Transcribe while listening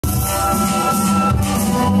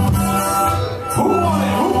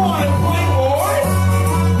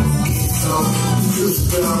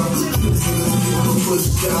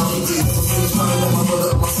down. Never finished trying to let my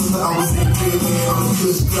brother and my sister. I was in fear, man. I'm a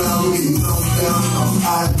good crowd. We get toned down.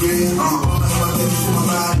 I grin. All night my niggas in my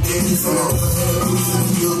mind dead. So I overhead losing.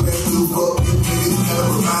 Feel back through fuck. You niggas gotta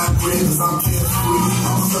remind grin. Cause I'm carefree.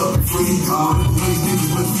 I'm sucker free. All the police niggas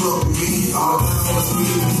wouldn't fuck with me. All the time I was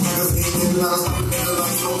free. These niggas ain't in the house. I'm in the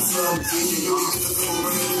like no son. You get the full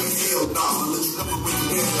ring in the hell, dog. Let you never win the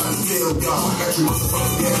game. I tell y'all. I got you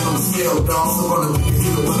motherfuckers getting on the scale, dog. So run up and hit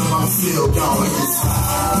it when I'm on the field, dog. Like this.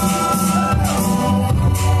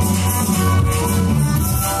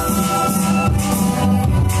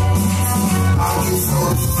 I get so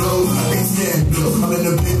slow, I can't stand up. I'm in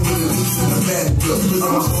the pit with the leaves in the bathtub. Cause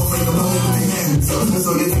I'm gonna bring them home with their hands up. And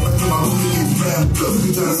so they take me to my room and get wrapped up.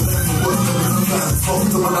 You tryna slam the work, but sometimes folk.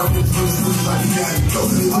 So when I finish with the I can got it go.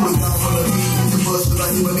 They do it down on the beat in the bush. Cause I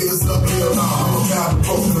hear my niggas up here, nah. I'm a guy with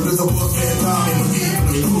both. Cause there's a one-man time in the beat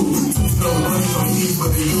for the crew. Slow running on the east,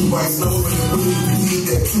 but the new white slow in the blue. You need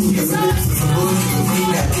that too. Cause the lyrics is a bull. You can bring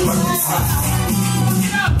that to my next high.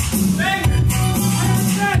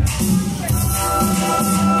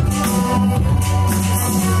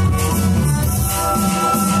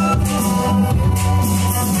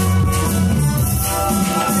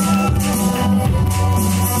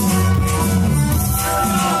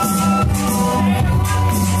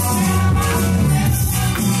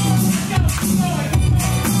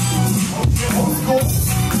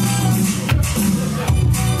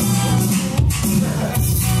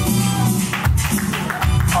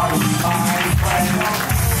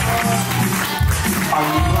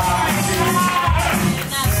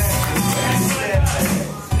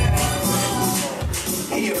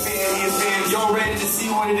 Y'all ready to see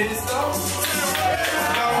what it is, though?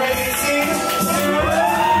 Y'all ready to see it?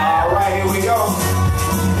 All right, here we go.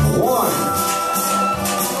 1,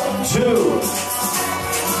 2,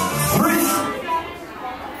 3.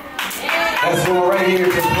 That's one right here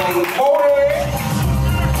to Playboy.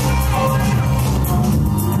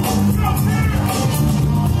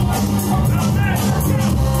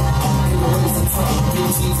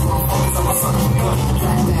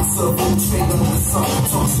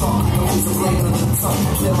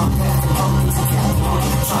 Clear my path and I'm easy cat.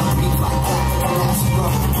 Trying to be like that, and that's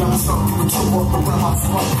rough. Trying to stop you with your walk around my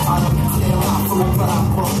smoke. I don't clear out for what I'm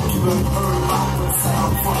from. You really heard about what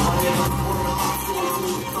sound from my nigga.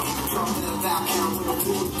 Jumping in the back down when the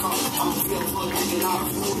food comes. I'm still plugging it out.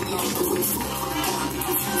 Moving up the way.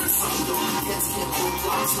 Yes, get more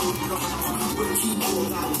black to the with a keyboard,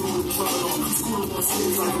 not doing the trouble on. School on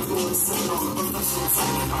stage like I'm doing seven on. Professional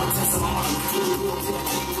type, I'm testing my mind. Really real dead,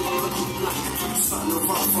 people looking black. Starting to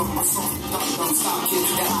run from my song. Don't stop,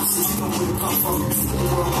 kids, get out, since you know where to come from. Still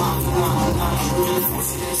worldwide, really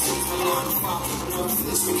forcing that shit from 9 to 5. I'm going for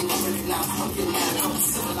this, really already now. I'm getting mad, I'm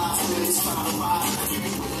civilized, man, it's trying to ride.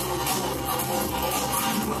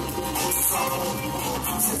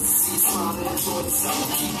 See, smile and enjoy the sound.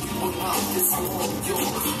 Keep you out, this I want you.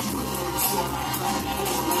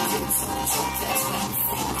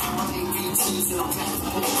 My name BT's and I'm back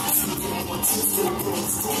for more. See, yeah, one twist in the world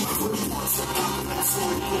store. With the ones that I'm in that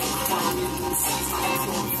story book. While I'm in the seas, I ain't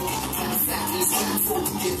going for. And the fact is, back for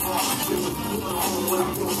we get hard. With the woman on what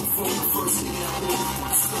I'm going for. The first thing I do,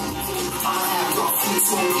 I have rough feet,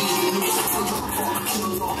 so I'm eating new. I'm not far,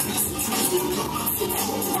 killing all peace and truth. With the young, think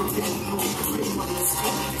for the rebellion. Great money is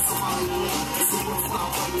coming.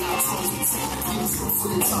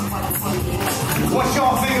 What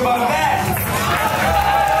y'all think about that?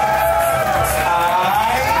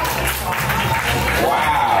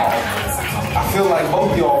 Wow. I feel like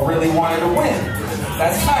both y'all really wanted to win.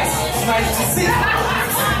 That's nice. It's nice to see.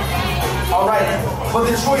 All right. But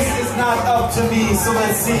the choice is not up to me, so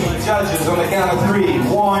let's see. Judges on the count of 3.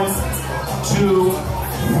 1, 2,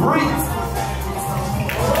 3.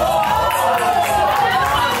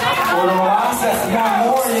 That's one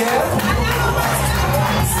more, yeah?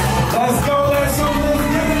 Let's go, let's get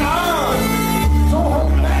it on. Don't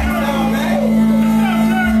hold back now, man.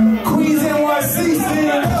 Queens NYC,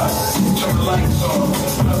 stand up. Turn the lights on.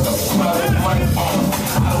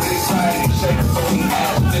 I get excited, shake it, so we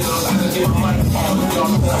ask niggas. I just get my mic on. Y'all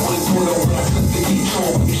know that I was doing it when I was the beat show.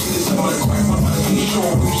 You see this, I'm like, crack my mind, be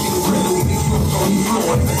sure. You see the red, we make flows on the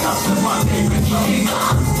floor. The cops in my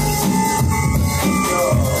neighborhood,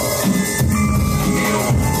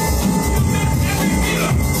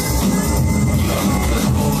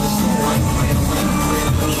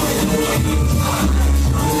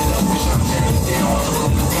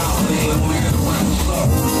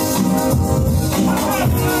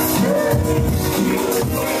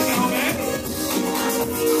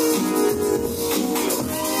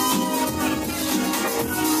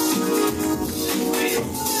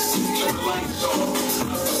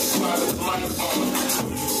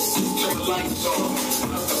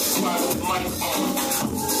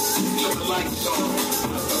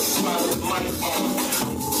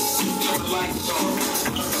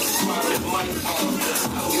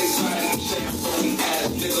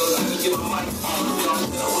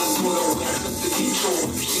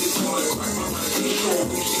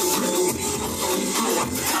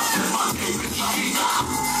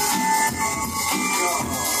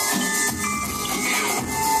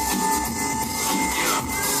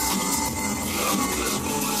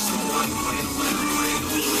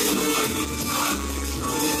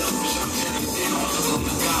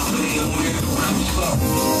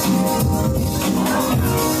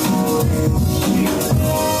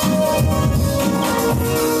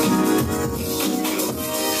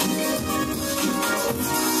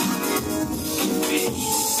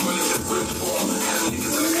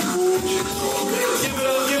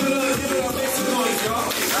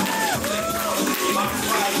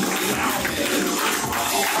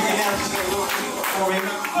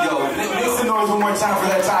 Yo, make some noise one more time for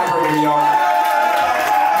that tiebreaker, y'all.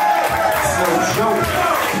 It's no joke.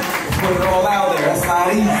 Put it all out there. That's not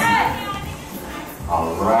easy.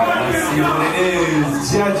 All right, let's see what it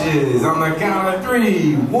is. Judges, on the count of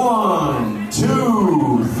 3. 1,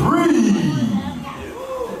 2, 3.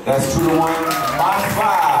 That's 2-1. Mach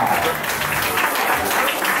Phive.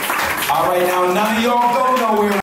 All right, now none of y'all go nowhere.